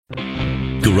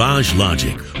Garage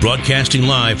Logic, broadcasting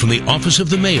live from the office of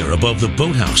the mayor above the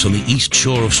boathouse on the east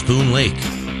shore of Spoon Lake.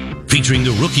 Featuring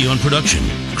the rookie on production,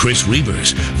 Chris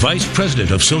Reavers, vice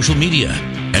president of social media,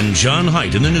 and John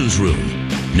Height in the newsroom.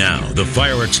 Now, the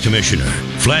fireworks commissioner,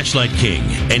 flashlight king,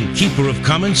 and keeper of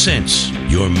common sense,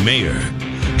 your mayor,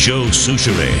 Joe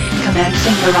Soucheray.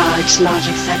 Commencing Garage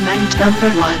Logic segment number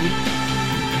 1.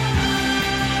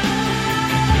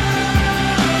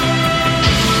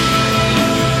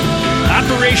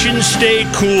 Operation Stay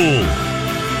Cool.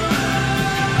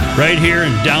 Right here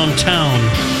in downtown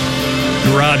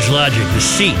Garage Logic, the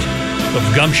seat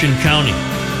of Gumption County,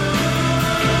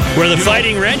 where the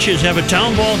Fighting Wrenches have a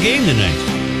town ball game tonight.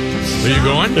 Where you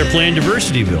going? They're playing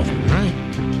Diversityville. All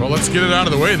right. Well, let's get it out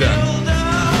of the way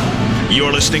then.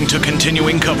 You're listening to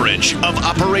continuing coverage of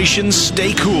Operation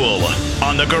Stay Cool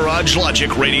on the Garage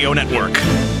Logic Radio Network.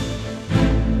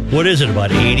 What is it,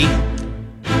 about 80?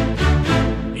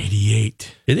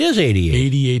 88. It is 88.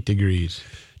 88 degrees.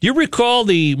 Do you recall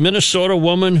the Minnesota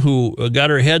woman who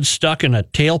got her head stuck in a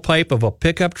tailpipe of a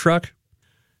pickup truck?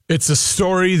 It's a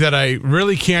story that I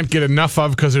really can't get enough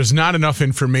of because there's not enough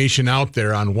information out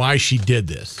there on why she did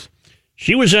this.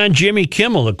 She was on Jimmy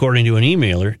Kimmel, according to an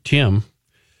emailer, Tim.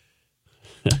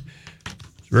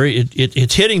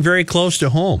 It's hitting very close to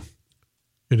home.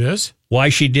 It is? Why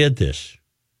she did this.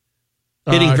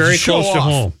 Hitting very close to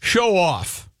home. Show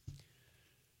off.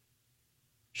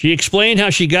 She explained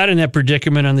how she got in that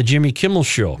predicament on the Jimmy Kimmel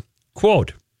show.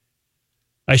 Quote,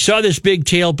 I saw this big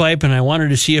tailpipe and I wanted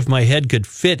to see if my head could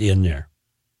fit in there.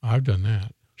 I've done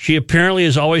that. She apparently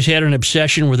has always had an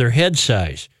obsession with her head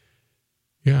size.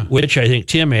 Yeah. Which, I think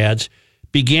Tim adds,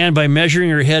 began by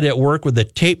measuring her head at work with a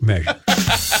tape measure.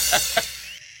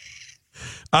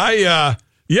 I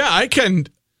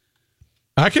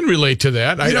can relate to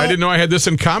that. I didn't know I had this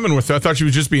in common with her. I thought she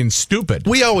was just being stupid.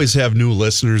 We always have new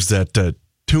listeners that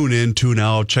tune in, tune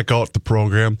out, check out the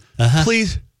program. Uh-huh.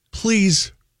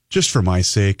 Please, just for my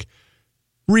sake,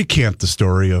 recant the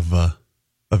story of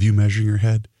you measuring your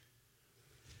head.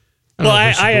 Well,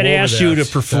 I had asked you to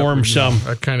perform some.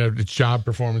 It's job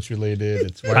performance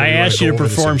related. I asked you to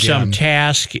perform some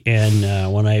task,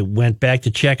 and when I went back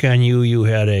to check on you, you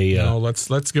had a. No,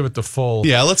 let's give it the full.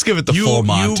 Yeah, let's give it the full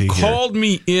Monty. You called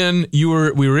me in. We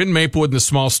were in Maplewood in the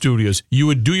small studios. You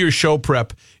would do your show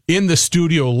prep in the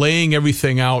studio, laying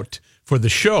everything out for the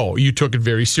show. You took it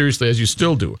very seriously, as you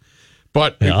still do.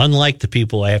 But unlike the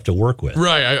people I have to work with,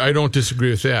 right? I don't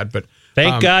disagree with that, but.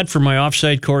 Thank God for my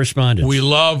offsite correspondence. We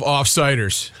love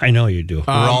offsiders. I know you do.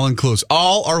 We're all inclusive.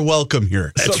 All are welcome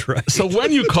here. That's right. So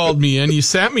when you called me in, you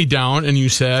sat me down and you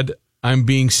said, I'm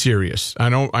being serious. I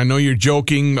know you're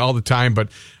joking all the time, but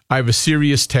I have a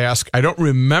serious task. I don't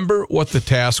remember what the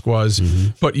task was,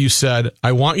 but you said,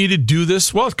 I want you to do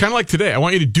this. Well, it's kind of like today. I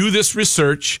want you to do this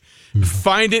research,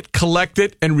 find it, collect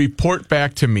it, and report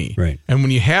back to me. Right. And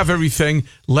when you have everything,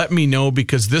 let me know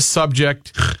because this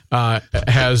subject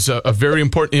has a very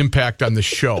important impact on the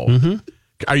show.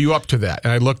 Are you up to that?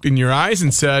 And I looked in your eyes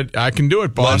and said, I can do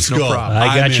it, boss. Let's no go. problem.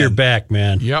 I got your back,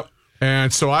 man. Yep.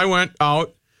 And so I went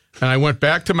out and I went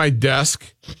back to my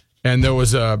desk and there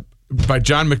was by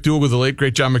John McDougall, the late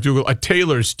great John McDougall, a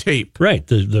Taylor's tape. Right,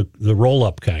 the roll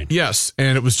up kind. Yes,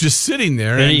 and it was just sitting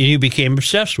there. And you became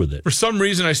obsessed with it. For some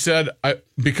reason, I said,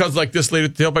 because like this late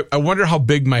at the tailpipe, I wonder how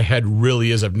big my head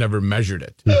really is. I've never measured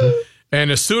it.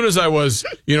 And as soon as I was,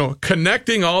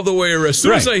 connecting all the way around, as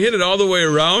soon as I hit it all the way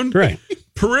around,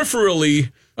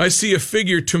 peripherally, I see a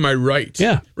figure to my right.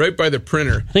 Yeah. Right by the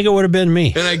printer. I think it would have been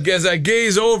me. And as I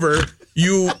gaze over,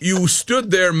 you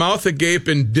stood there, mouth agape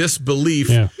in disbelief.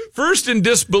 Yeah. First in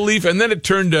disbelief, and then it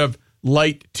turned to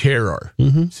light terror,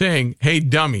 saying, hey,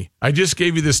 dummy, I just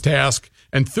gave you this task,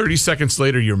 and 30 seconds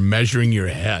later, you're measuring your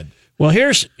head. Well,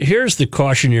 here's the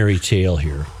cautionary tale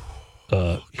here.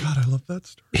 God, I love that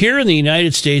story. Here in the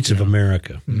United States of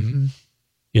America, in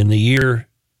the year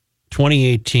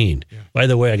 2018, by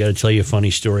the way, I got to tell you a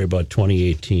funny story about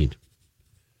 2018.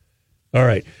 All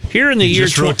right. Here in the year...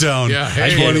 Just wrote down. Yeah,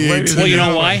 I did. Well, you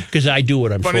know why? Because I do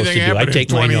what I'm supposed to do. I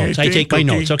take my notes. I take my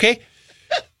notes, okay?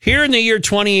 Here in the year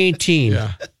 2018,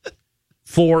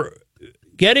 for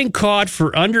getting caught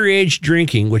for underage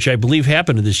drinking, which I believe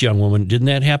happened to this young woman. Didn't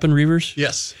that happen, Reavers?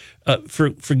 Yes. For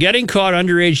getting caught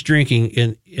underage drinking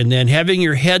and then having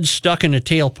your head stuck in a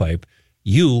tailpipe,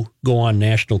 you go on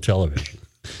national television.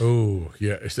 Oh,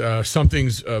 yeah.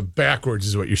 Something's backwards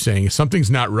is what you're saying. Something's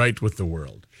not right with the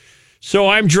world. So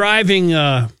I'm driving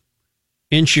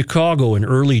in Chicago in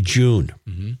early June,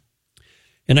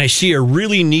 and I see a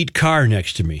really neat car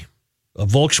next to me, a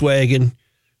Volkswagen.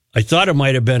 I thought it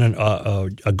might have been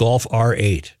a Golf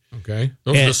R8. Okay.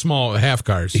 Those are the small half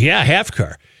cars. Yeah, half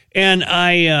car. And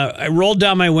I rolled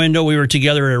down my window. We were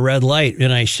together at a red light,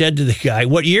 and I said to the guy,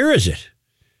 "What year is it?"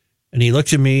 And he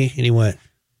looked at me and he went,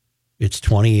 "It's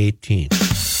 2018."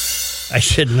 I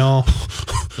said, "No,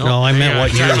 I meant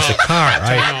what year is the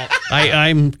car.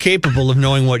 I'm capable of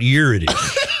knowing what year it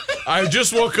is." I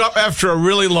just woke up after a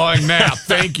really long nap.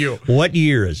 Thank you. What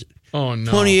year is it? Oh,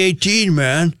 no. 2018,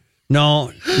 man.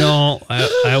 No,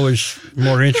 I was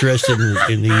more interested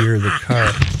in the year of the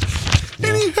car.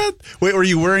 Wait, were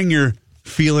you wearing your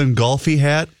feeling golfy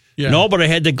hat? Yeah. No, but I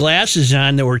had the glasses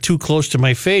on that were too close to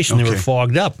my face, and they were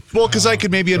fogged up. Well, because I could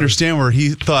maybe understand where he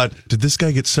thought, did this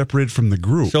guy get separated from the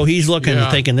group? So he's looking and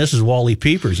thinking, this is Wally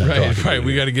Peepers I'm talking about. Right,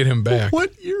 we got to get him back.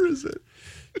 What year is it?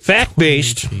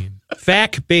 Fact-based.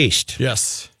 Fact-based.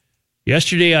 Yes.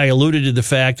 Yesterday, I alluded to the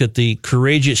fact that the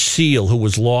courageous SEAL who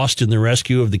was lost in the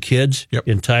rescue of the kids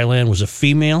in Thailand was a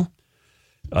female.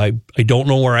 I don't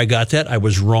know where I got that. I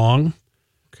was wrong.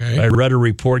 Okay. I read a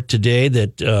report today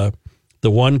that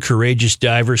the one courageous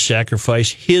diver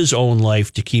sacrificed his own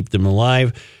life to keep them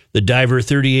alive. The diver,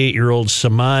 38-year-old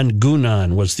Saman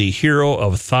Gunan, was the hero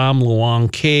of Tham Luang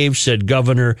Cave, said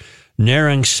Governor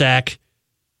Narongsak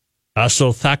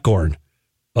Asothakorn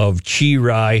of Chi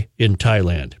Rai in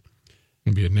Thailand.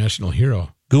 He'd be a national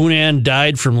hero. Gunan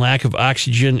died from lack of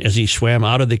oxygen as he swam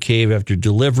out of the cave after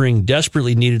delivering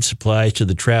desperately needed supplies to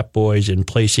the trapped boys and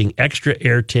placing extra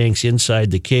air tanks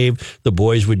inside the cave the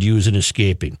boys would use in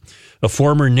escaping. A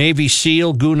former Navy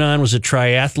SEAL, Gunan was a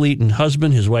triathlete and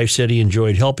husband. His wife said he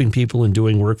enjoyed helping people and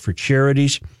doing work for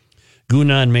charities.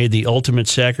 Gunan made the ultimate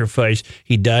sacrifice.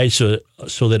 He died so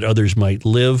that others might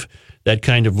live. That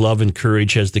kind of love and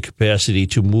courage has the capacity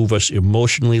to move us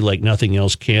emotionally like nothing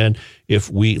else can if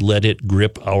we let it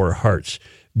grip our hearts.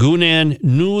 Gunan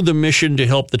knew the mission to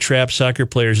help the trapped soccer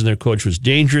players and their coach was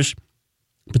dangerous,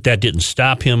 but that didn't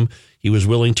stop him. He was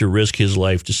willing to risk his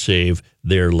life to save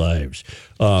their lives.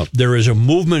 There is a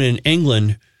movement in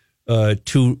England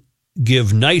to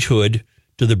give knighthood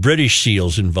to the British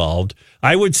SEALs involved.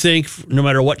 I would think no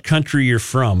matter what country you're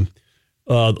from,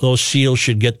 those SEALs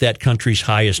should get that country's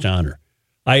highest honor.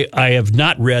 I have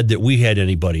not read that we had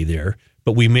anybody there,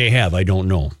 but we may have. I don't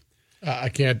know. I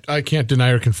can't deny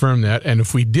or confirm that. And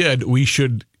if we did, we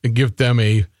should give them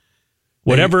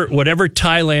whatever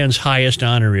Thailand's highest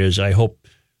honor is. I hope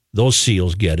those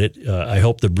SEALs get it. I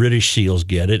hope the British SEALs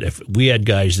get it. If we had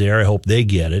guys there, I hope they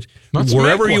get it.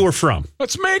 Wherever you were from,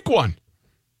 let's make one.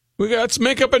 Let's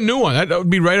make up a new one. That would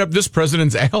be right up this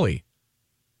president's alley.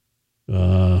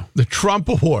 The Trump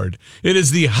Award. It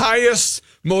is the highest,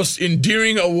 most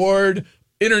endearing award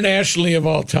internationally of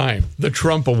all time. The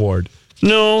Trump Award.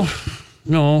 No.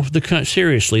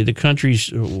 Seriously, the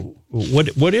country's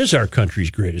what is our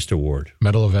country's greatest award?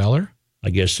 Medal of Valor. I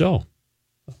guess so.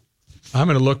 I'm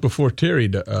going to look before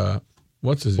Terry.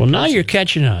 What's his? Well, now you're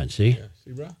catching on. See. Yeah,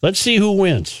 see, bro? Let's see who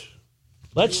wins.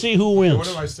 Let's see who wins. What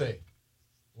do I say?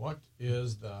 What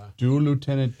is the Do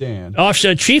Lieutenant Dan?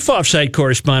 Chief Offside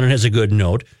correspondent has a good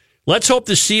note. Let's hope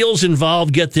the SEALs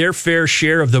involved get their fair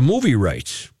share of the movie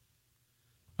rights.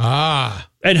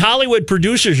 And Hollywood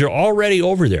producers are already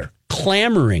over there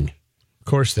clamoring. Of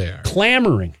course they are.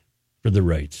 Clamoring for the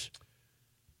rights.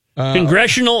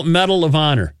 Congressional Medal of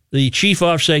Honor. The Chief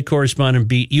Offside correspondent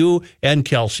beat you and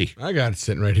Kelsey. I got it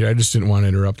sitting right here. I just didn't want to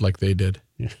interrupt like they did.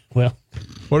 Well,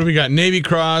 what do we got? Navy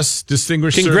Cross,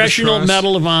 Distinguished Congressional Service Cross.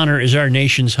 Medal of Honor is our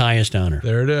nation's highest honor.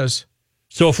 There it is.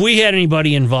 So if we had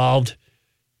anybody involved,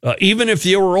 even if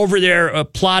they were over there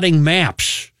plotting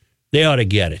maps, they ought to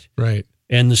get it. Right.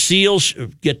 And the SEALs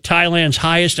get Thailand's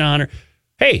highest honor.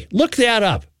 Hey, look that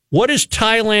up. What is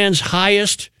Thailand's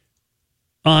highest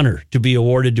honor to be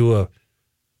awarded to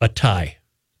a Thai?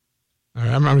 All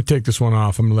right, I'm going to take this one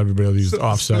off. I'm going to let everybody use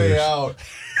offsiders. Out.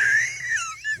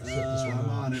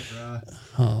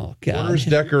 Oh, God. Orders,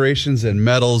 decorations, and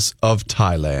medals of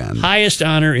Thailand. Highest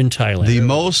honor in Thailand. The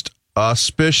most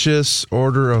auspicious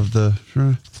order of the...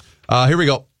 here we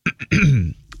go.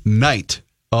 Knight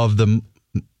of the...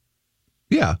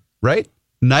 Yeah, right?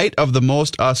 Knight of the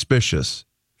most auspicious.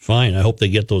 Fine. I hope they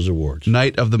get those awards.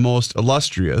 Knight of the most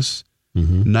illustrious.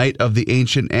 Mm-hmm. Knight of the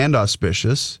ancient and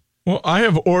auspicious. Well, I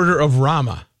have Order of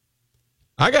Rama.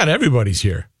 I got everybody's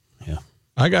here. Yeah.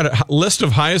 I got a list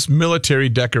of highest military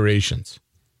decorations.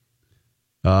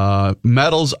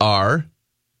 Medals are...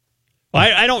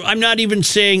 I'm not even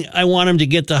saying I want them to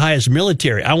get the highest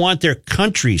military. I want their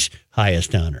country's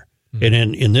highest honor. Mm-hmm.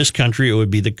 And in this country, it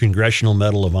would be the Congressional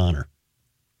Medal of Honor.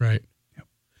 Right.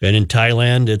 And in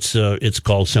Thailand, it's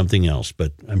called something else.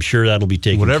 But I'm sure that'll be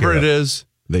taken whatever care of. it is,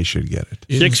 they should get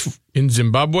it. In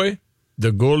Zimbabwe,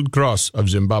 the Gold Cross of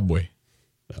Zimbabwe.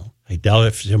 Well, I doubt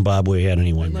if Zimbabwe had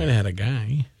anyone. They might have had a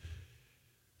guy.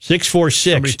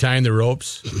 646. Somebody tying the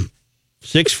ropes.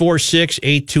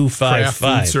 646-8255. Craft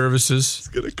Food Services. It's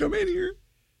going to come in here.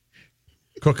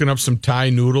 Cooking up some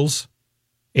Thai noodles.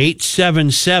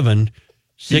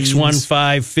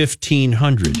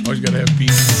 877-615-1500. Always got to have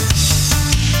beans.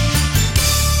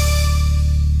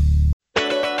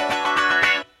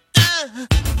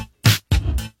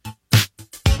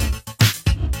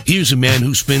 Here's a man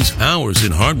who spends hours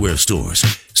in hardware stores,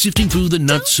 sifting through the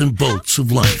nuts and bolts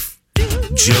of life.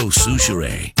 Joe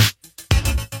Souchere.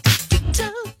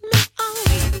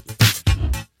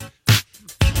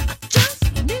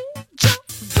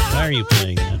 Why are you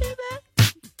playing that?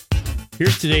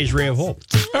 Here's today's Ray of Hope.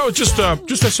 Oh, just I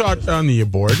saw it on the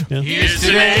board. Yeah. Here's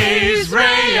today's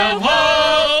Ray of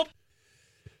Hope.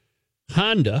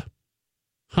 Honda,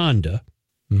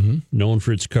 known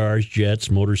for its cars, jets,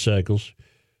 motorcycles,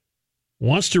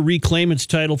 wants to reclaim its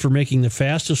title for making the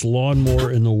fastest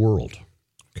lawnmower in the world.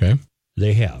 Okay.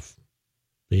 They have.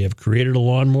 They have created a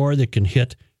lawnmower that can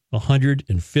hit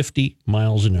 150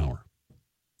 miles an hour.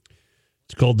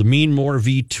 It's called the Mean More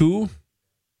V2.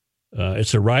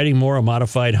 It's a riding mower, a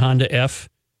modified Honda HF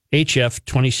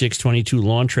 2622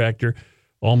 lawn tractor,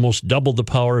 almost double the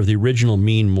power of the original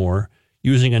Mean More,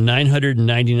 using a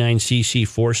 999cc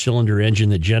four-cylinder engine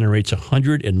that generates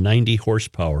 190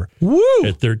 horsepower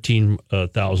at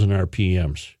 13,000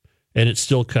 RPMs. And it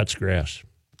still cuts grass.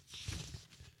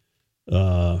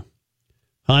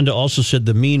 Honda also said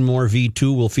the Mean More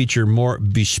V2 will feature more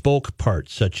bespoke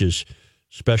parts, such as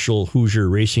special Hoosier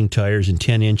racing tires and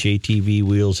 10-inch ATV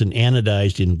wheels and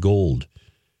anodized in gold.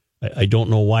 I don't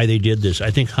know why they did this.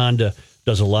 I think Honda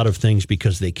does a lot of things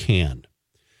because they can.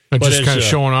 Just kind of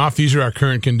showing off, these are our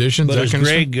current conditions. But as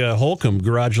Greg Holcomb,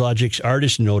 Garage Logic's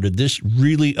artist, noted, this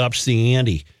really ups the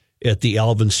ante at the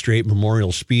Alvin Strait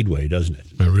Memorial Speedway, doesn't it?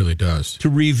 It really does. To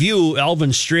review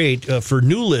Alvin Strait, for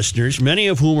new listeners, many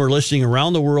of whom are listening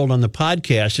around the world on the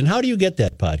podcast, and how do you get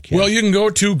that podcast? Well, you can go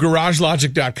to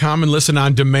garagelogic.com and listen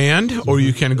on demand, or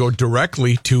you can go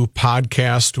directly to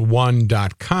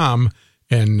podcast1.com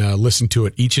and listen to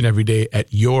it each and every day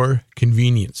at your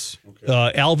convenience.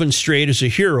 Alvin Strait is a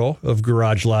hero of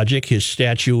Garage Logic. His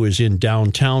statue is in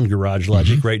downtown Garage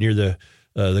Logic, right near the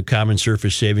Common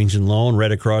Surface Savings and Loan,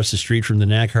 right across the street from the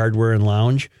Knack Hardware and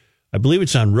Lounge. I believe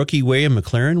it's on Rookie Way and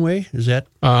McLaren Way. Is that?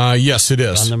 Yes, it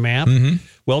is. On the map?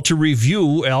 Well, to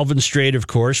review, Alvin Strait, of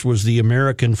course, was the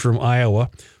American from Iowa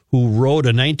who rode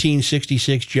a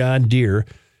 1966 John Deere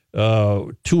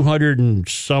 200 and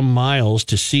some miles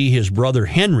to see his brother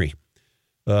Henry.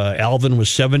 Alvin was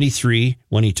 73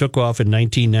 when he took off in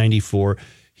 1994.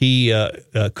 He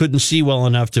couldn't see well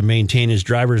enough to maintain his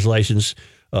driver's license.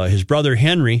 His brother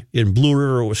Henry in Blue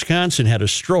River, Wisconsin, had a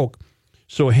stroke.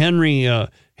 So Henry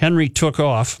took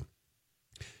off,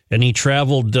 and he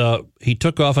traveled. He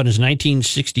took off on his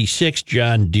 1966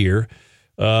 John Deere.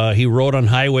 He rode on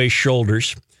highway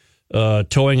shoulders,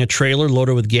 towing a trailer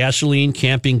loaded with gasoline,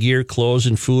 camping gear, clothes,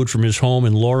 and food from his home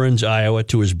in Lawrence, Iowa,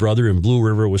 to his brother in Blue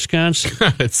River, Wisconsin.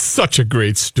 It's such a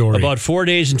great story. About 4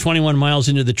 days and 21 miles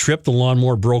into the trip, the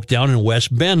lawnmower broke down in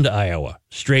West Bend, Iowa.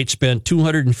 Strait spent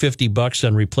 $250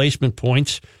 on replacement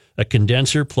points, a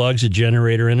condenser, plugs, a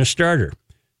generator, and a starter.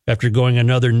 After going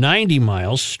another 90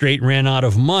 miles, Strait ran out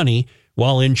of money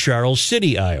while in Charles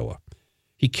City, Iowa.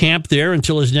 He camped there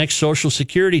until his next Social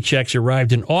Security checks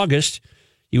arrived in August.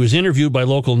 He was interviewed by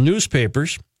local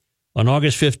newspapers. On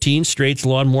August 15, Strait's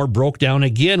lawnmower broke down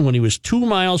again when he was 2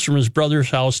 miles from his brother's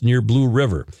house near Blue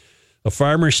River. A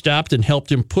farmer stopped and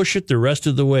helped him push it the rest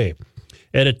of the way.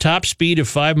 At a top speed of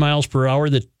 5 miles per hour,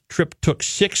 the trip took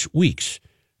 6 weeks.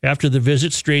 After the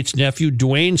visit, Strait's nephew,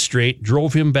 Dwayne Strait,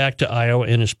 drove him back to Iowa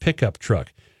in his pickup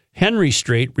truck. Henry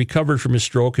Strait recovered from his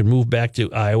stroke and moved back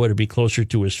to Iowa to be closer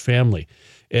to his family.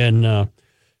 And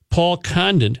Paul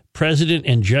Condon, president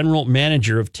and general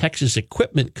manager of Texas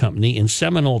Equipment Company in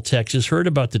Seminole, Texas, heard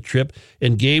about the trip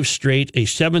and gave Strait a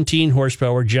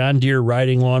 17-horsepower John Deere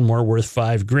riding lawnmower worth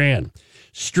 $5,000.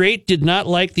 Strait did not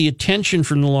like the attention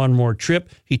from the lawnmower trip.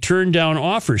 He turned down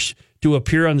offers to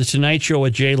appear on The Tonight Show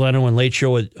with Jay Leno and Late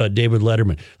Show with David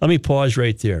Letterman. Let me pause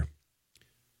right there.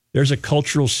 There's a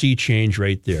cultural sea change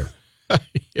right there.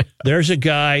 Yeah. There's a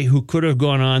guy who could have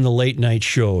gone on the late night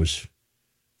shows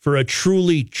for a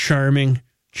truly charming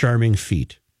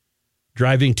feat,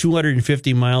 driving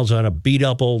 250 miles on a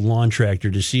beat-up old lawn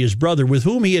tractor to see his brother, with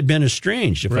whom he had been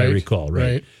estranged, if I recall,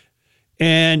 right?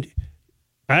 And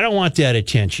I don't want that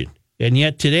attention. And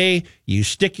yet today, you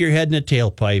stick your head in a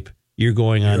tailpipe, you're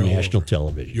going on national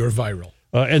television. You're viral.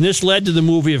 And this led to the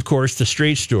movie, of course, The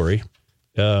Strait Story,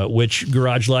 which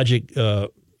Garage Logic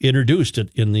introduced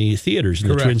in the theaters in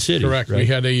the Twin Cities. Correct. Right? We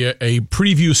had a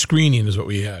preview screening is what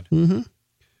we had. Mm-hmm.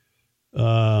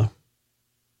 I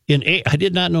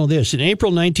did not know this. In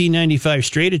April 1995,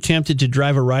 Strait attempted to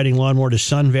drive a riding lawnmower to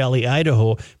Sun Valley,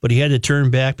 Idaho, but he had to turn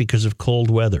back because of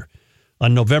cold weather.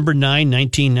 On November 9,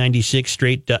 1996,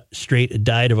 Strait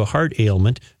died of a heart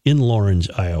ailment in Lawrence,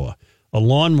 Iowa. A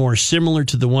lawnmower similar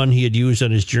to the one he had used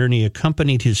on his journey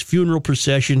accompanied his funeral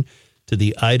procession to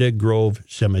the Ida Grove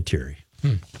Cemetery.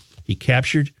 He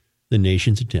captured the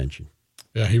nation's attention.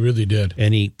 Yeah, he really did.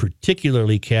 And he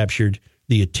particularly captured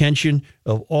the attention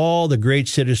of all the great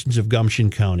citizens of Gumption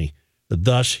County.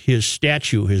 Thus, his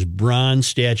statue, his bronze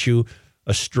statue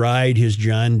astride his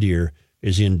John Deere,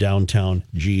 is in downtown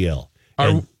GL.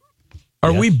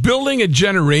 Are we building a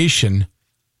generation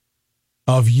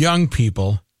of young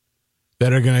people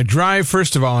that are going to drive,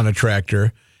 first of all, on a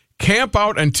tractor, camp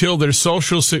out until their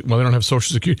they don't have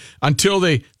Social Security, until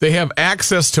they have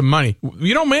access to money?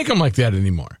 You don't make them like that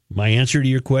anymore. My answer to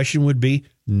your question would be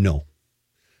no.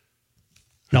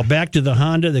 Now, back to the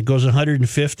Honda that goes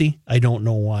 150, I don't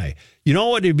know why. You know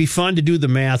what? It'd be fun to do the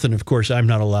math, and of course, I'm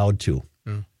not allowed to.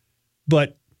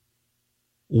 But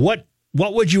what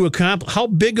would you accomplish? How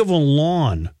big of a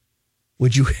lawn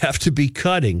would you have to be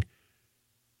cutting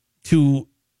to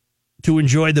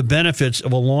enjoy the benefits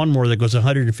of a lawnmower that goes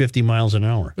 150 miles an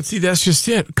hour? But see, that's just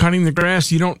it. Cutting the grass,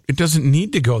 it doesn't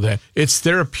need to go that. It's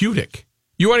therapeutic.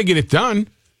 You want to get it done,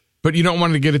 but you don't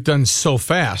want to get it done so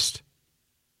fast.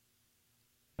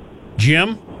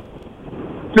 Jim?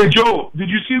 Hey, Joe, did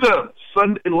you see the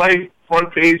Sunday Light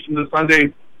front page in the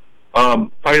Sunday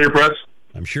Pioneer Press?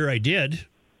 I'm sure I did.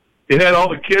 It had all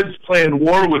the kids playing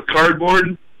war with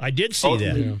cardboard. I did see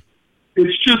that. Yeah.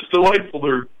 It's just delightful.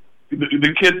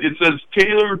 The kid, it says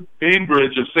Taylor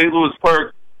Bainbridge of St. Louis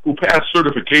Park, who passed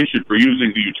certification for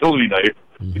using the utility knife.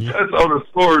 He sets out a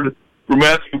sword for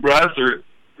Matthew Brasser.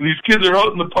 And these kids are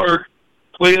out in the park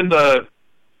playing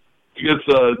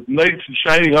knights in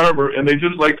shining armor, and they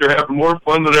just like they're having more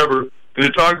fun than ever. And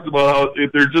it talks about how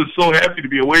they're just so happy to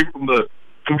be away from the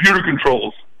computer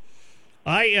controls.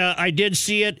 I did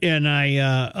see it, and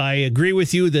I agree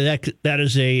with you that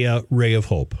is a ray of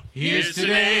hope. Here's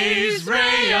today's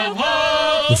ray of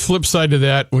hope. The flip side to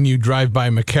that, when you drive by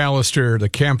McAllister, the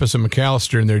campus of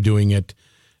McAllister, and they're doing it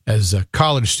as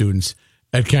college students,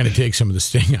 that kind of takes some of the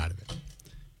sting out of it.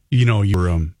 You know, you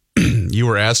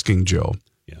were asking Joe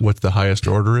what the highest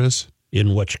order is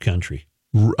in which country.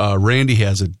 Randy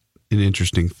has an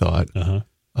interesting thought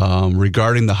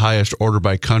regarding the highest order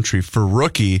by country for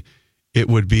rookie. It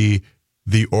would be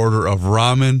the order of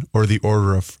ramen or the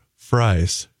order of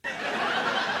fries.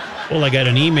 Well, I got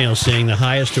an email saying the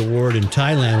highest award in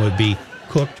Thailand would be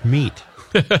cooked meat.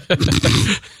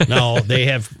 No, they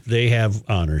have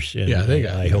honors. And, they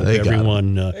got. I hope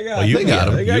everyone. They got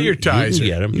them. They got your ties.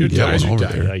 You can get them. Your ties are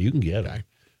tied. Yeah, you can get them.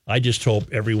 I just hope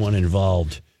everyone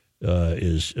involved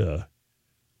is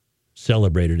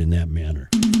celebrated in that manner.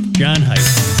 John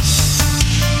Haidt.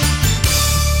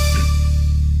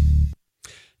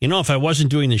 You know, if I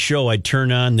wasn't doing the show, I'd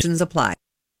turn on the... Apply.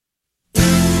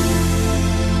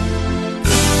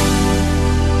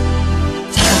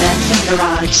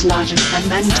 Garage Logic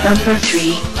segment number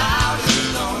 3.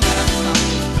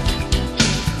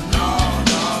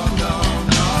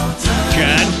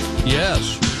 John?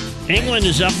 Yes. England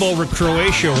is up over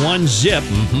Croatia 1-0.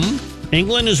 Mm-hmm.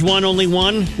 England has won only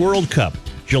one World Cup.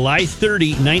 July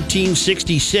 30,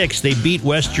 1966, they beat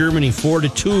West Germany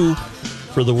 4-2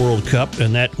 for the World Cup,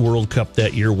 and that World Cup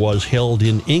that year was held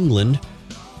in England.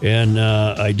 And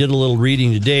I did a little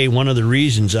reading today. One of the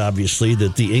reasons, obviously,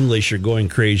 that the English are going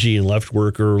crazy and left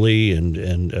work early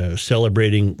and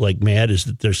celebrating like mad is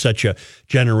that there's such a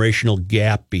generational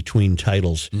gap between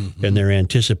titles, and they're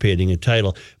anticipating a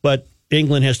title. But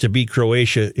England has to beat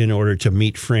Croatia in order to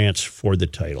meet France for the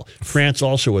title. France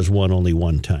also has won only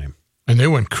one time. And they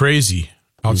went crazy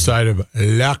outside of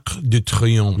L'Arc de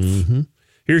Triomphe. Mm-hmm.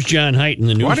 Here's John Haidt in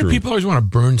the newsroom. Why do people always want to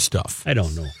burn stuff? I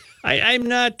don't know. I'm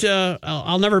not.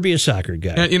 I'll never be a soccer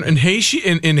guy. In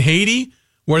Haiti,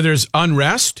 where there's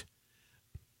unrest,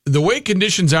 the way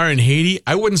conditions are in Haiti,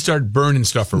 I wouldn't start burning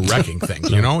stuff or wrecking things.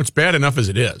 You know, it's bad enough as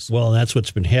it is. Well, that's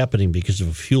what's been happening because of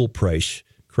a fuel price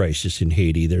crisis in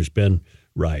Haiti. There's been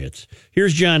riots.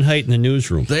 Here's John Haidt in the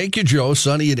newsroom. Thank you, Joe.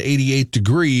 Sunny at 88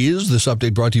 degrees. This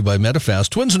update brought to you by Medifast.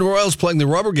 Twins and Royals playing the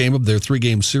rubber game of their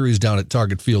 3-game series down at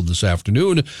Target Field this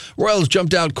afternoon. Royals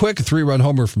jumped out quick, a 3-run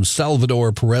homer from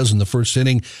Salvador Perez in the first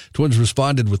inning. Twins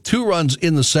responded with 2 runs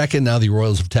in the second. Now the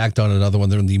Royals have tacked on another one.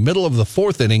 They're in the middle of the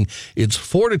 4th inning. It's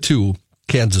 4-2.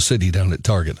 Kansas City down at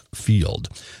Target Field.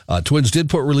 Twins did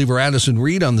put reliever Addison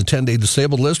Reed on the 10-day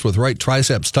disabled list with right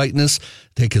triceps tightness.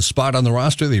 Take his spot on the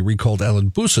roster. They recalled Alan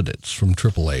Busaditz from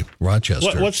AAA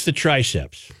Rochester. What's the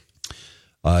triceps?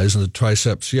 Isn't it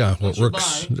triceps? Yeah, what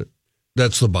works.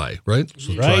 That's the buy, right?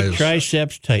 So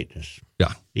triceps tightness.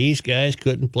 Yeah. These guys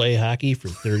couldn't play hockey for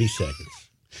 30 seconds.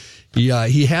 Yeah,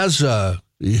 he has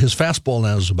his fastball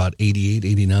now is about 88,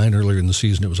 89. Earlier in the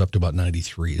season, it was up to about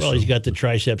 93. Well, he's got the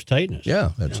triceps tightness.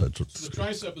 Yeah, that's the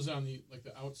tricep is on the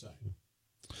outside.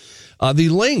 The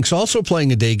Lynx also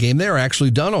playing a day game. They're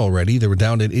actually done already. They were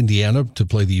down in Indiana to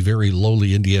play the very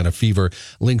lowly Indiana Fever.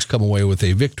 Lynx come away with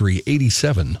a victory,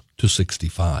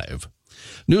 87-65.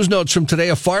 News notes from today.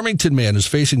 A Farmington man is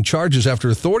facing charges after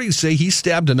authorities say he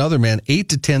stabbed another man 8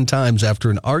 to 10 times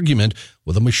after an argument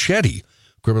with a machete.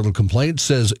 Criminal complaint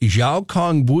says Zhao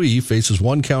Kong Bui faces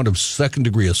 1 count of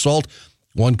second-degree assault,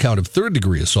 1 count of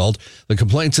third-degree assault. The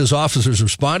complaint says officers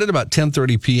responded about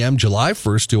 10:30 p.m. July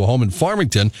 1st to a home in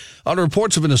Farmington on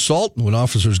reports of an assault. When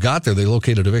officers got there, they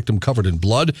located a victim covered in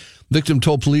blood. Victim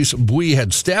told police Bui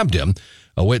had stabbed him.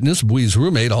 A witness, Bui's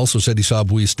roommate, also said he saw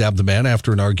Bui stab the man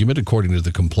after an argument, according to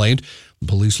the complaint.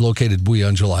 Police located Bui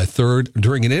on July 3rd.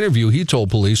 During an interview, he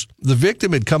told police the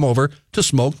victim had come over to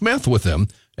smoke meth with him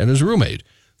and his roommate.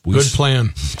 Good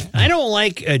plan. I don't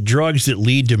like drugs that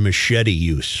lead to machete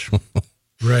use.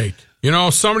 Right. You know,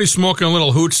 somebody smoking a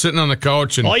little hooch sitting on the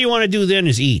couch. And all you want to do then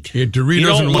is eat.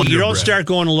 Doritos you don't start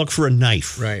going to look for a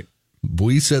knife. Right.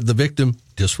 Bui said the victim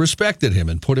disrespected him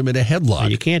and put him in a headlock.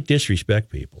 Well, you can't disrespect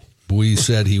people. Bui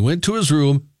said he went to his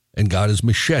room and got his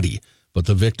machete, but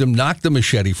the victim knocked the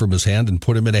machete from his hand and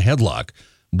put him in a headlock.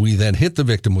 Bui then hit the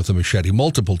victim with a machete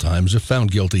multiple times. If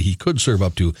found guilty, he could serve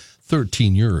up to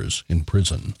 13 years in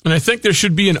prison. And I think there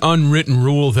should be an unwritten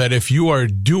rule that if you are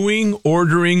doing,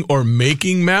 ordering, or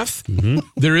making meth,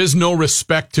 there is no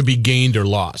respect to be gained or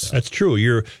lost. That's true.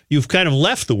 You've kind of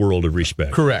left the world of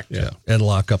respect. Correct. Yeah. And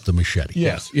lock up the machete.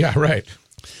 Yes. Yeah, right.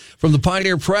 From the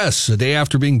Pioneer Press, a day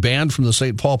after being banned from the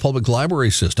St. Paul Public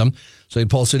Library system, St.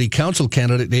 Paul City Council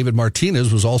candidate David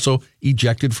Martinez was also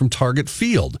ejected from Target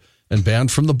Field and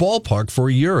banned from the ballpark for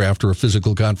a year after a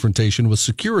physical confrontation with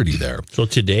security there. So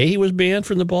today he was banned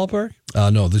from the ballpark?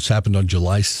 No, this happened on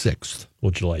July 6th.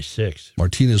 Well, July 6th.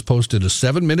 Martinez posted a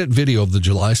 7-minute video of the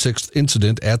July 6th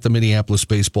incident at the Minneapolis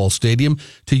Baseball Stadium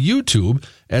to YouTube,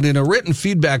 and in a written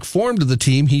feedback form to the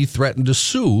team, he threatened to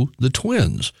sue the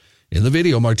Twins. In the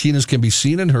video, Martinez can be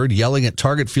seen and heard yelling at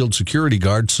Target Field security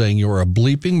guards saying, "You're a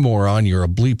bleeping moron, you're a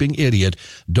bleeping idiot,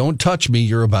 don't touch me,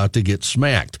 you're about to get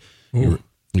smacked."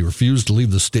 He refused to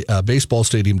leave the baseball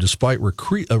stadium despite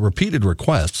repeated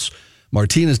requests.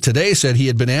 Martinez today said he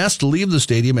had been asked to leave the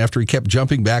stadium after he kept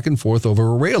jumping back and forth over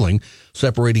a railing,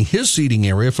 separating his seating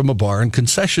area from a bar and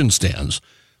concession stands.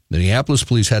 Minneapolis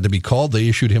police had to be called. They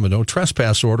issued him a no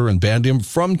trespass order and banned him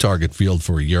from Target Field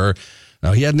for a year.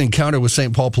 Now, he had an encounter with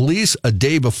St. Paul police a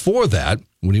day before that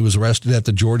when he was arrested at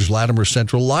the George Latimer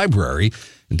Central Library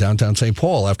in downtown St.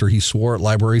 Paul after he swore at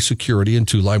library security and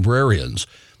 2 librarians.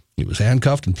 He was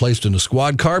handcuffed and placed in a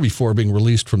squad car before being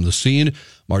released from the scene.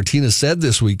 Martinez said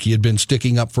this week he had been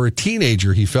sticking up for a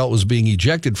teenager he felt was being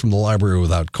ejected from the library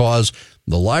without cause.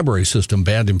 The library system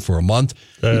banned him for a month.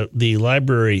 The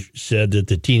library said that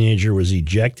the teenager was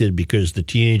ejected because the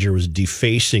teenager was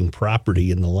defacing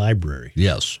property in the library.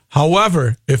 Yes.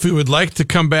 However, if he would like to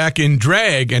come back in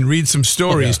drag and read some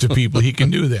stories to people, he can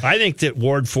do that. I think that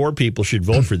Ward 4 people should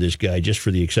vote for this guy just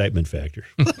for the excitement factor.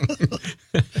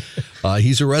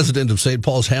 He's a resident of St.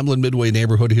 Paul's Hamlin Midway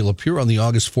neighborhood. He'll appear on the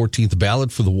August 14th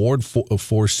ballot for the Ward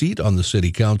 4 seat on the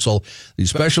city council. The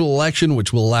special election,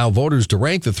 which will allow voters to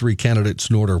rank the 3 candidates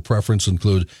in order of preference,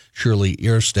 include Shirley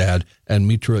Ehrstad and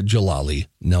Mitra Jalali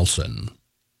Nelson.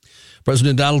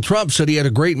 President Donald Trump said he had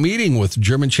a great meeting with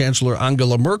German Chancellor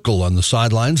Angela Merkel on the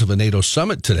sidelines of a NATO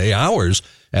summit today, hours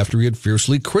after he had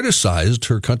fiercely criticized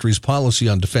her country's policy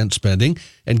on defense spending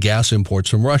and gas imports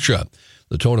from Russia.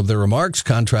 The tone of their remarks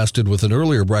contrasted with an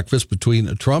earlier breakfast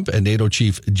between Trump and NATO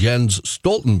chief Jens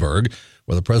Stoltenberg,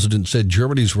 where the president said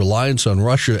Germany's reliance on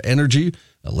Russia energy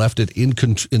left it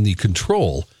in the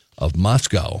control of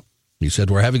Moscow. He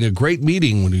said, "We're having a great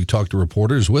meeting," when he talked to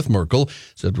reporters with Merkel.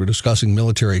 Said, "We're discussing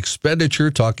military expenditure,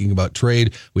 talking about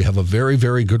trade. We have a very,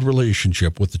 very good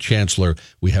relationship with the chancellor.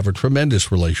 We have a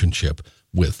tremendous relationship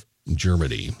with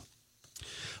Germany."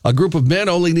 A group of men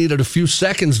only needed a few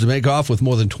seconds to make off with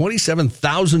more than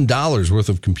 $27,000 worth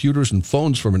of computers and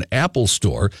phones from an Apple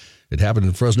store. It happened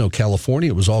in Fresno,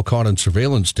 California. It was all caught on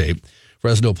surveillance tape.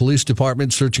 Fresno Police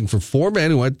Department searching for 4 men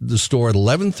who went to the store at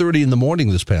 11:30 in the morning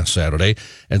this past Saturday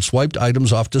and swiped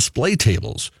items off display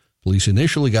tables. Police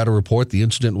initially got a report the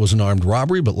incident was an armed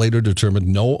robbery, but later determined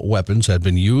no weapons had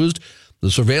been used.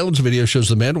 The surveillance video shows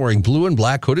the men wearing blue and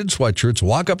black hooded sweatshirts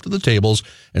walk up to the tables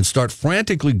and start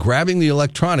frantically grabbing the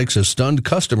electronics as stunned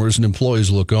customers and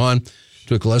employees look on.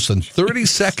 Took less than 30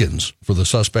 seconds for the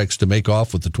suspects to make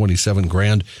off with the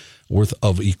 $27,000 worth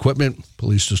of equipment.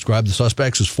 Police described the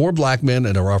suspects as 4 black men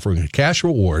and are offering a cash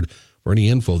reward for any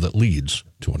info that leads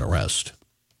to an arrest.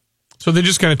 So they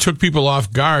just kind of took people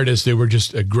off guard as they were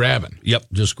just grabbing. Yep,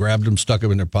 just grabbed them, stuck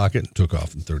them in their pocket, and took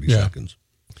off in 30 seconds.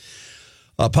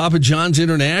 Papa John's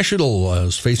International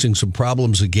is facing some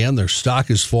problems again. Their stock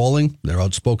is falling. Their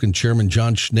outspoken chairman,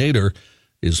 John Schneider,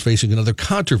 is facing another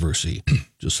controversy.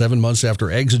 Just 7 months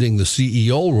after exiting the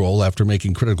CEO role after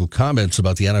making critical comments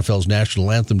about the NFL's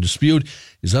national anthem dispute,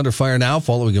 he's under fire now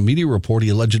following a media report he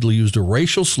allegedly used a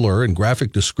racial slur and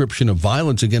graphic description of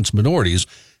violence against minorities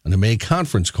in a May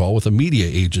conference call with a media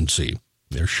agency.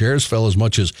 Their shares fell as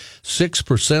much as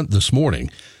 6% this morning.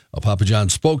 A Papa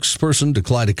John's spokesperson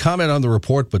declined to comment on the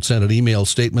report, but sent an email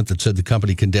statement that said the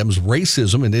company condemns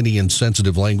racism and any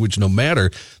insensitive language, no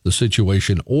matter the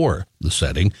situation or the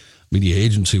setting. Media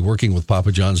agency working with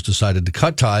Papa John's decided to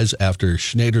cut ties after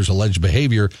Schneider's alleged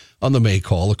behavior on the May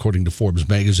call. According to Forbes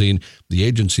magazine, the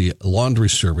agency laundry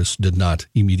service did not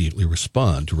immediately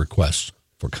respond to requests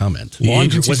for comment.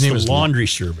 What's the laundry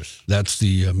service? That's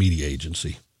the media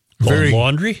agency.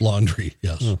 Laundry? Laundry,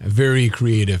 yes. Very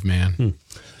creative, man.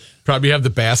 Probably have the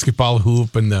basketball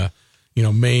hoop and the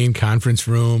main conference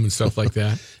room and stuff like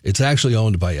that. It's actually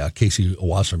owned by Casey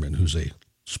Wasserman, who's a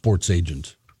sports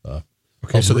agent.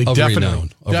 Okay, so they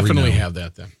definitely have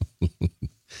that then.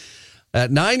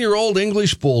 That 9-year-old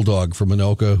English bulldog from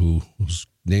Anoka, who was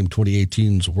named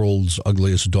 2018's World's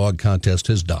Ugliest Dog Contest,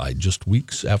 has died just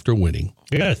weeks after winning.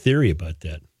 I got a theory about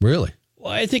that. Really?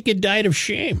 Well, I think it died of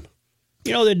shame.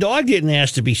 The dog didn't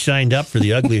ask to be signed up for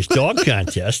the Ugliest Dog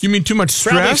Contest. You mean too much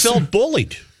stress? Probably felt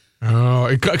bullied. Oh,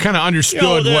 it kind of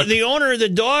understood what... The owner of the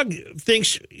dog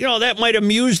thinks, that might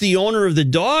amuse the owner of the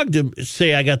dog to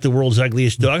say, I got the world's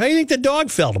ugliest dog. How do you think the dog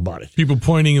felt about it? People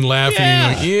pointing and laughing.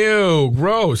 Yeah. Like, ew,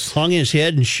 gross. Hung his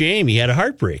head in shame. He had a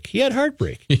heartbreak. He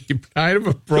died of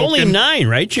a broken... Only 9,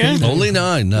 right, Jen? Only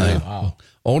 9. Wow.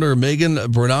 Owner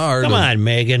Megan Bernard Come on,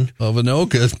 Megan. of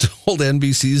Anoka told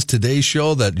NBC's Today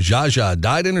Show that Jaja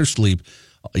died in her sleep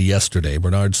yesterday.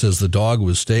 Bernard says the dog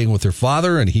was staying with her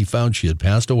father, and he found she had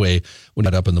passed away when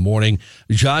he got up in the morning.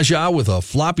 Jaja with a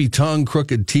floppy tongue,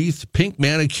 crooked teeth, pink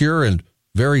manicure, and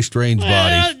very strange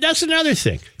body. That's another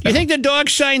thing. You think the dog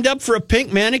signed up for a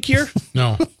pink manicure?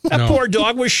 No. That poor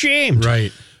dog was shamed.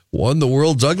 Right. Won the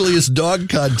World's Ugliest Dog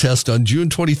Contest on June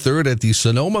 23rd at the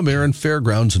Sonoma Marin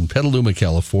Fairgrounds in Petaluma,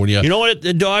 California. You know what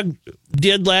the dog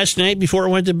did last night before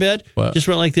it went to bed? What? Just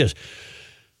went like this.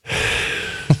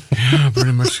 Yeah,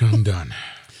 pretty much I'm done.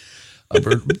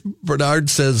 Bernard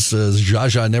says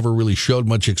Jaja never really showed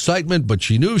much excitement, but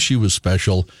she knew she was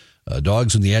special.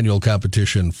 Dogs in the annual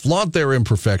competition flaunt their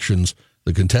imperfections.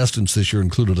 The contestants this year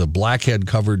included a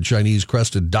blackhead-covered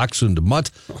Chinese-crested Dachshund mutt,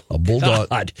 a bulldog...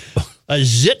 God. A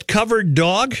zit-covered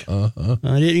dog? I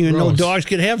didn't even know dogs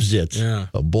could have zits. Yeah.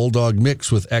 A bulldog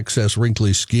mix with excess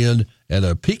wrinkly skin, and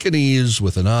a Pekingese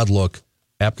with an odd look,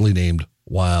 aptly named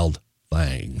Wild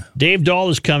Thang. Dave Dahl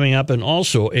is coming up, and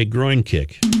also a groin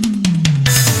kick.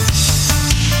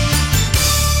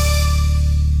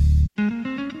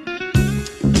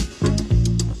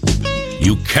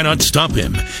 You cannot stop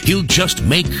him. He'll just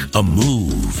make a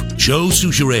move. Joe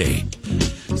Soucheray.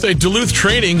 Say Duluth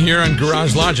Trading here on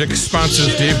Garage Logic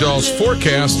sponsors Dave Dahl's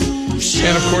forecast.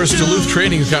 And, of course, Duluth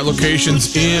Trading's got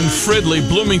locations in Fridley,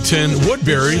 Bloomington,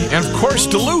 Woodbury, and, of course,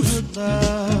 Duluth.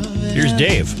 Here's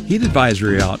Dave. Heat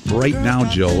advisory out right now,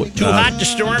 Joe. Too hot to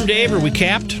storm, Dave? Are we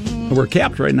capped? We're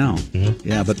capped right now. Mm-hmm.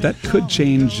 Yeah, but that could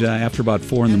change after about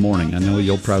 4 in the morning. I know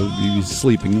you'll probably be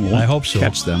sleeping. Won't I hope so.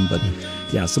 Catch them, but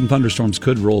yeah, some thunderstorms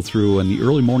could roll through in the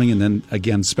early morning, and then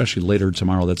again, especially later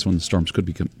tomorrow, that's when the storms could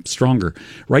become stronger.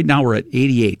 Right now, we're at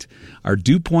 88. Our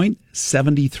dew point,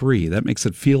 73. That makes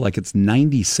it feel like it's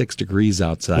 96 degrees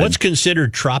outside. What's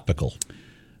considered tropical?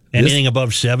 Anything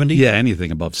above 70? Yeah,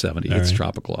 anything above 70. All it's right.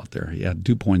 tropical out there. Yeah,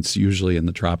 dew points usually in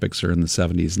the tropics are in the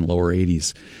 70s and lower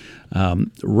 80s.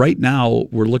 Right now,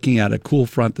 we're looking at a cool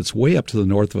front that's way up to the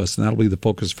north of us, and that'll be the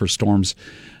focus for storms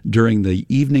during the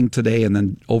evening today and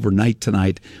then overnight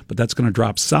tonight. But that's going to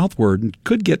drop southward and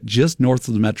could get just north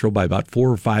of the metro by about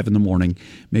 4 or 5 in the morning.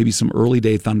 Maybe some early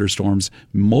day thunderstorms,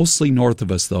 mostly north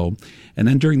of us, though. And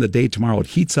then during the day tomorrow, it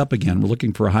heats up again. We're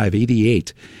looking for a high of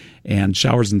 88. And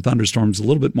showers and thunderstorms a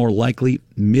little bit more likely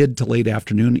mid to late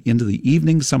afternoon into the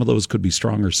evening. Some of those could be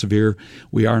strong or severe.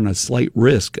 We are in a slight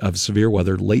risk of severe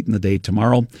weather late in the day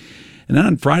tomorrow. And then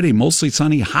on Friday, mostly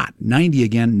sunny, hot, 90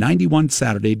 again, 91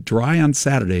 Saturday, dry on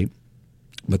Saturday.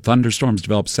 But thunderstorms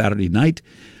develop Saturday night.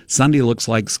 Sunday looks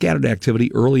like scattered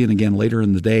activity early and again later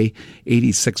in the day.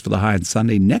 86 for the high on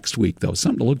Sunday. Next week, though,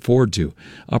 something to look forward to.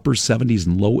 Upper 70s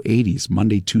and low 80s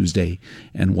Monday, Tuesday,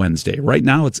 and Wednesday. Right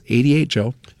now, it's 88,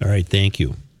 Joe. All right, thank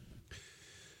you.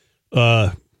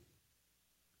 As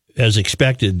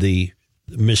expected, the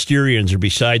Mysterians are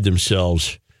beside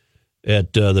themselves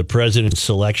at the president's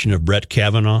selection of Brett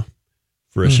Kavanaugh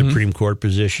for a Supreme Court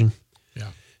position. Yeah.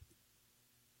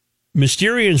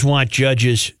 Mysterians want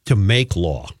judges to make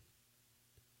law.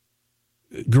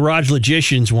 Garage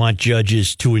logicians want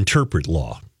judges to interpret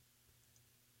law.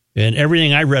 And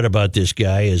everything I read about this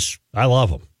guy is, I love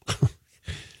him.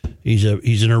 He's an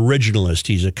originalist.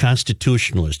 He's a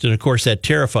constitutionalist. And, of course, that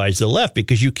terrifies the left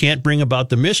because you can't bring about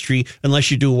the mystery unless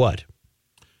you do what?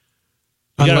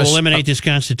 You got to eliminate this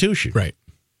Constitution. Right.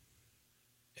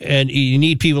 And you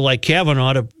need people like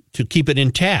Kavanaugh to keep it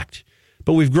intact.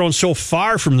 But we've grown so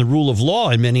far from the rule of law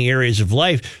in many areas of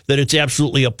life that it's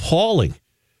absolutely appalling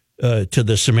to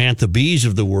the Samantha Bees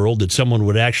of the world that someone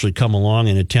would actually come along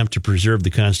and attempt to preserve the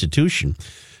Constitution.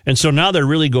 And so now they're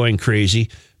really going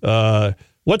crazy.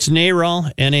 What's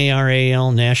NARAL?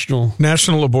 N-A-R-A-L,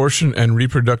 National Abortion and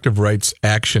Reproductive Rights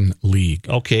Action League.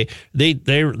 Okay.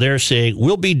 They're saying,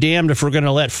 we'll be damned if we're going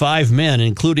to let 5 men,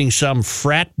 including some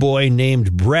frat boy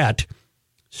named Brett,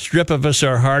 strip us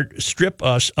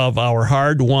of our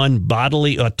hard-won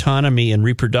bodily autonomy and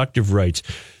reproductive rights.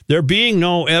 There being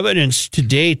no evidence to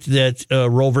date that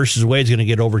Roe versus Wade is going to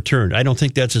get overturned. I don't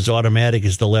think that's as automatic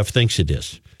as the left thinks it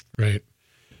is. Right.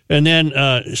 And then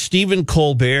Stephen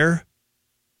Colbert.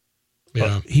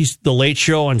 Yeah. He's the Late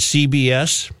Show on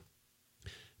CBS.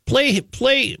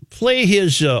 Play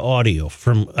his audio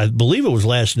from, I believe it was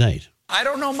last night. I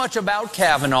don't know much about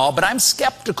Kavanaugh, but I'm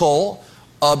skeptical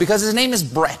because his name is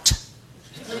Brett.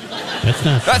 That's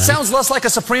not That sounds less like a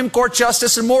Supreme Court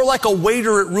justice and more like a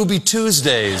waiter at Ruby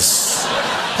Tuesdays.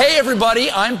 Hey, everybody,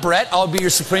 I'm Brett. I'll be your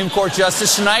Supreme Court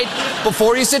justice tonight.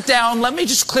 Before you sit down, let me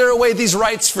just clear away these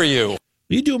rights for you.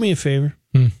 Will you do me a favor?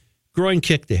 Groin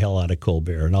kick the hell out of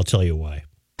Colbert, and I'll tell you why.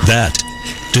 That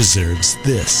deserves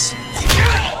this.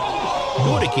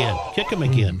 Do it again. Kick him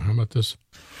again. How about this?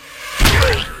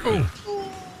 Oh.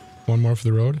 One more for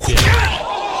the road? Yeah.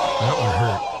 That one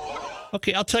hurt.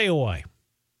 Okay, I'll tell you why.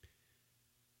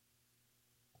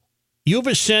 You've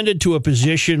ascended to a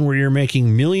position where you're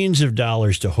making millions of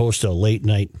dollars to host a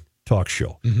late-night talk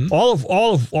show.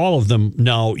 All of them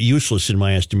now useless in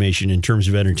my estimation in terms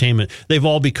of entertainment. They've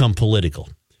all become political.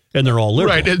 And they're all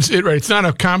liberal. Right. It's not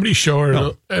a comedy show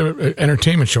or an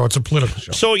entertainment show. It's a political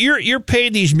show. So you're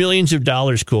paid these millions of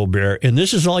dollars, Colbert, and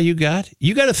this is all you got?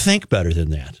 You got to think better than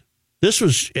that. This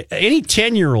was any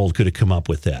 10-year-old could have come up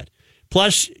with that.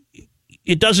 Plus,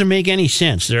 it doesn't make any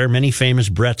sense. There are many famous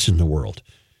Bretts in the world.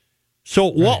 So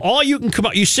all you can come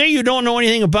up, you say you don't know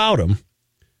anything about him,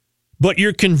 but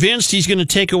you're convinced he's going to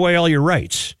take away all your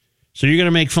rights. So you're going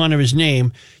to make fun of his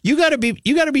name. You got to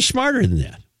be smarter than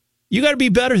that. You got to be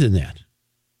better than that. A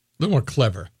little more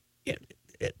clever.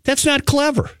 That's not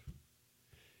clever.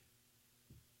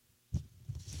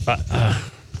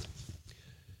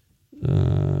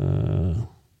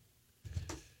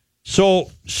 So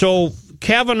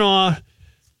Kavanaugh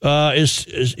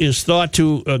is thought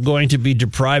to going to be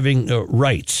depriving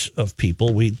rights of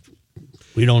people. We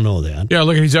don't know that. Yeah,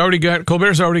 look,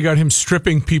 Colbert's already got him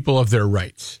stripping people of their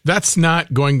rights. That's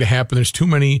not going to happen. There's too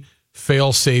many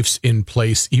fail-safes in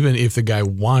place, even if the guy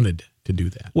wanted to do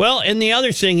that. Well, and the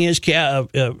other thing is,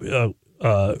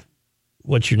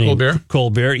 what's your name?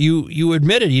 Colbert. You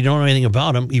admitted you don't know anything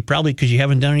about him. You probably because you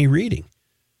haven't done any reading,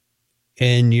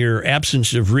 and your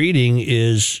absence of reading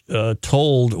is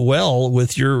told well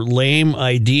with your lame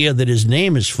idea that his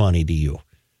name is funny to you.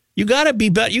 You got to be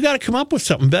better. You got to come up with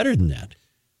something better than that.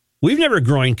 We've never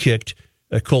groin kicked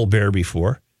Colbert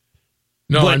before.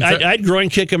 No, but I'd groin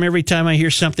kick him every time I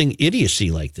hear something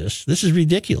idiocy like this. This is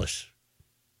ridiculous.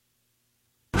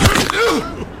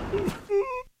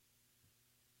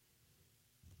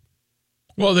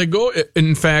 Well, they go,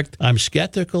 in fact... I'm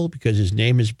skeptical because his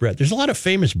name is Brett. There's a lot of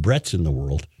famous Bretts in the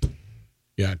world.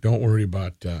 Yeah, don't worry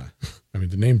about... the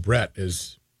name Brett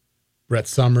is Brett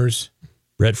Summers.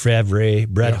 Brett Favre,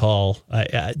 Brett Hall.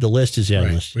 The list is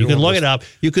endless. Right. You can look it up.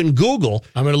 You can Google.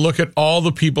 I'm going to look at all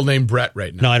the people named Brett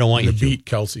right now. No, I don't want you to. Beat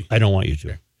Kelsey. I don't want you to.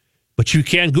 Okay. But you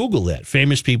can Google that.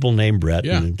 Famous people named Brett.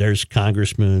 Yeah. And there's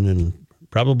congressmen and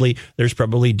there's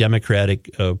probably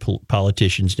Democratic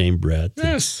politicians named Brett.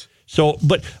 Yes. So,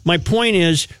 but my point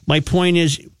is,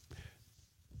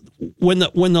 when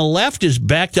the left is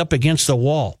backed up against the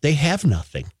wall, they have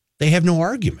nothing. They have no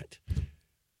argument.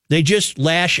 They just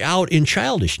lash out in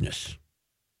childishness.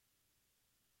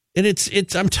 And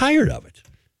I'm tired of it.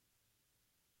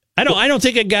 I don't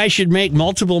think a guy should make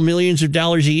multiple millions of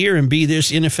dollars a year and be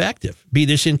this ineffective, be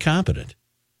this incompetent.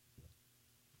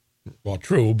 Well,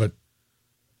 true, but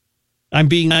I'm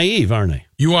being naive, aren't I?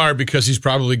 You are, because he's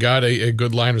probably got a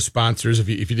good line of sponsors. If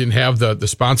he didn't have the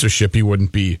sponsorship, he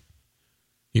wouldn't be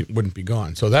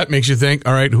gone. So that makes you think,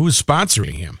 all right, who's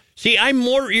sponsoring him? See, I'm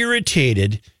more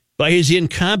irritated by his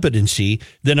incompetency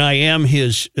than I am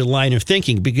his line of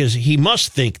thinking, because he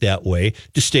must think that way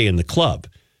to stay in the club.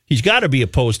 He's got to be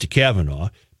opposed to Kavanaugh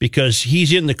because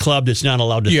he's in the club that's not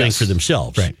allowed to think for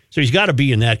themselves. Right. So he's got to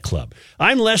be in that club.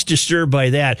 I'm less disturbed by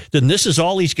that than this is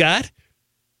all he's got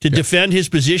to defend his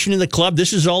position in the club.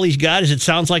 This is all he's got. It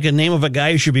sounds like a name of a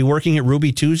guy who should be working at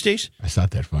Ruby Tuesdays. That's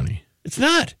not that funny. It's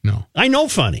not. No. I know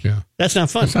funny. Yeah. That's not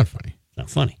funny. That's not funny. Not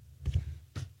funny.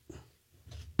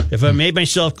 If I made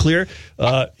myself clear,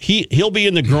 he'll be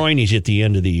in the groinies at the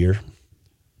end of the year.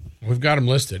 We've got him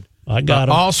listed. I got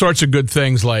him. All sorts of good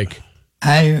things like,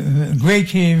 I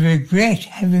greatly regret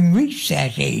having reached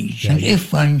that age. And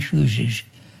if one chooses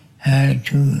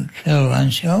to kill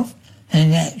oneself,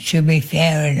 then that should be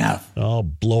fair enough. I'll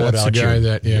blow it out. That's the guy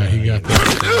that, he got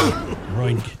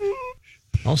that.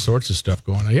 All sorts of stuff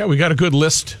going on. Yeah, we got a good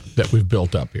list that we've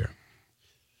built up here.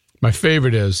 My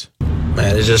favorite is...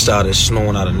 Man, it just started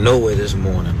snowing out of nowhere this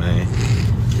morning, man.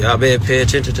 Y'all better pay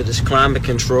attention to this climate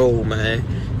control, man.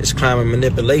 It's climate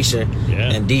manipulation.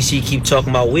 Yeah. And D.C. keep talking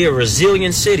about we're a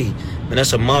resilient city. And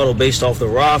that's a model based off the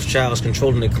Rothschilds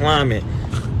controlling the climate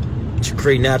to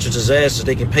create natural disasters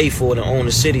they can pay for it and own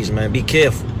the cities, man. Be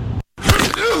careful.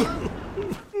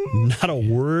 Not a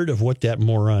word of what that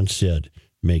moron said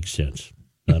makes sense.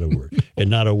 Not a word. And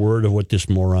not a word of what this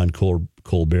moron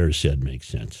Colbert said makes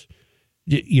sense.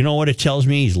 You know what it tells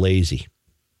me? He's lazy.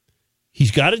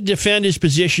 He's got to defend his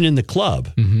position in the club.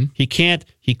 Mm-hmm.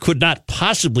 He could not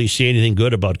possibly say anything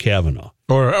good about Kavanaugh.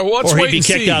 Or he'd be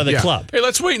kicked out of the club. Hey,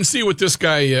 let's wait and see what this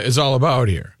guy is all about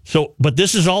here. So, but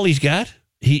this is all he's got?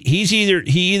 He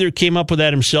either came up with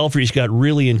that himself or he's got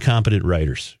really incompetent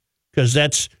writers. Because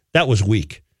that was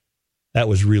weak. That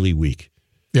was really weak.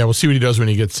 Yeah, we'll see what he does when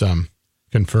he gets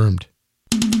confirmed.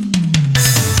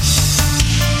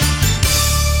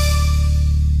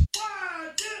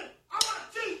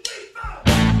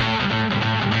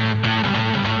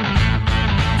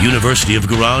 University of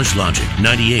Garage Logic,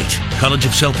 98. College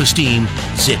of Self-Esteem,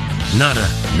 zip, nada,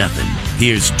 nothing.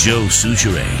 Here's Joe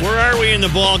Souchere. Where are we in the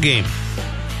ball game?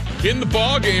 In the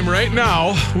ball game right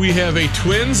now, we have a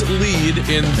Twins lead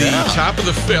in the top of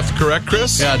the fifth, correct,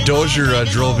 Chris? Yeah, Dozier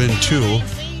drove in 2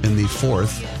 in the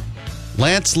 4th.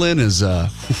 Lance Lynn is,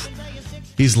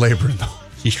 he's laboring, though.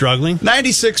 Is he struggling?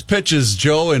 96 pitches,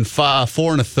 Joe, in 4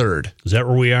 1/3. Is that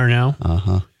where we are now?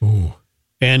 Uh-huh. Ooh.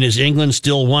 And is England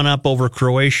still one up over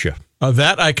Croatia?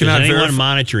 That I cannot verify. Is anyone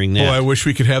monitoring that? Oh, I wish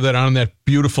we could have that on that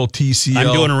beautiful TCL.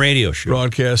 I'm doing a radio show.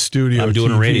 Broadcast studio. I'm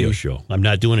doing TV. a radio show. I'm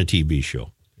not doing a TV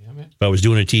show. Damn it. If I was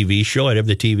doing a TV show, I'd have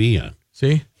the TV on.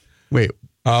 See? Wait.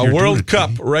 World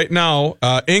Cup right now.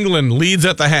 England leads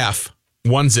at the half.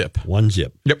 1-0.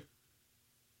 1-0. Yep.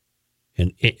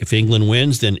 And if England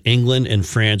wins, then England and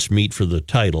France meet for the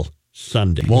title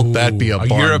Sunday. Won't that be a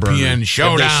European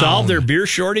showdown? Have they solved their beer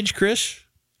shortage, Chris?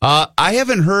 I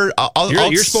haven't heard.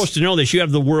 You're supposed to know this. You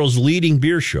have the world's leading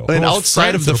beer show. And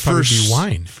outside of the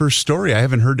first story, I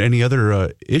haven't heard any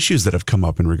other issues that have come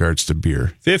up in regards to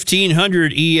beer.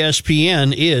 1500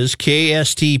 ESPN is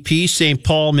KSTP St.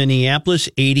 Paul, Minneapolis,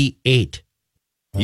 88.